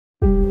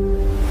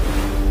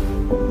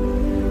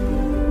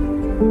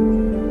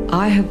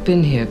have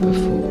been here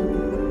before.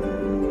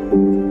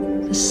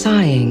 The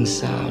sighing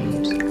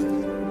sound.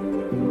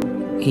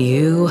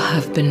 You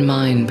have been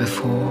mine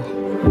before.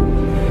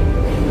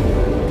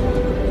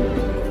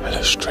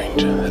 Hello,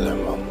 stranger. Hello,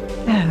 Mum.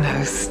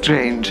 Hello,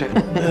 stranger.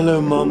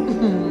 Hello, Mum.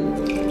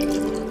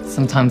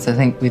 Sometimes I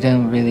think we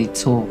don't really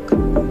talk.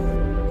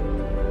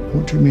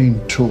 What do you mean,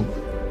 talk?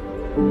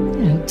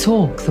 You know,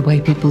 talk the way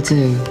people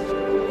do.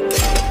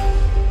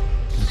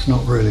 It's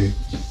not really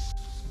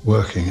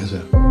working, is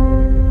it?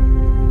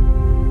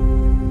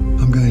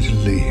 I'm going to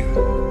leave.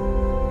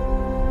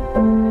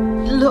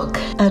 Look,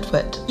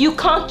 Edward. You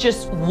can't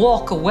just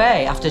walk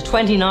away after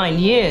 29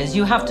 years.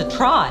 You have to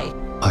try.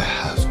 I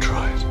have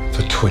tried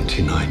for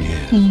 29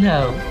 years.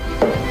 No.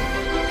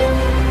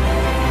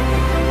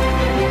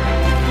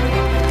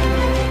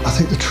 I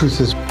think the truth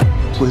is,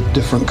 we're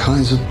different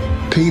kinds of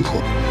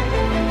people.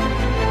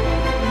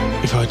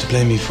 If I had to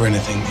blame you for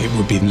anything, it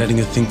would be letting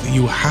her think that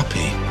you were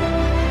happy.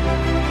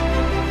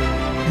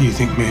 You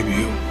think maybe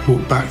he'll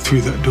walk back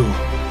through that door?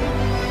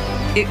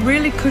 It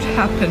really could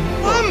happen.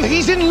 Mum,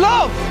 he's in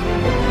love!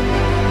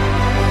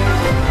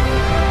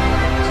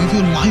 If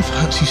your life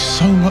hurts you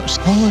so much,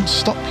 I won't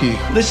stop you.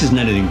 This isn't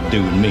anything to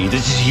do with me.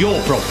 This is your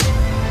problem.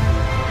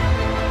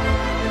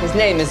 His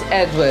name is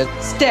Edward.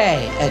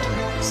 Stay,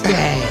 Edward.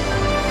 Stay.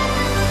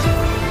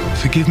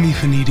 Forgive me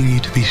for needing you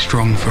to be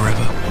strong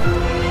forever.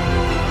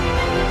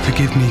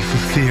 Forgive me for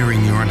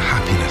fearing your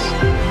unhappiness.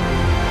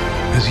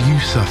 As you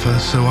suffer,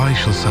 so I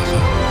shall suffer.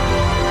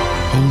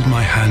 Hold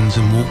my hands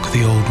and walk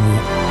the old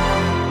walk.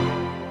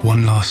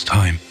 One last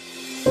time.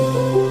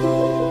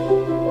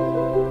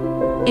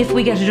 If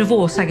we get a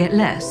divorce, I get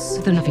less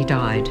than if he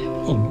died.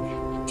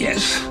 Oh,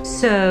 yes.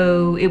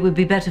 So it would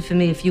be better for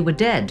me if you were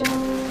dead.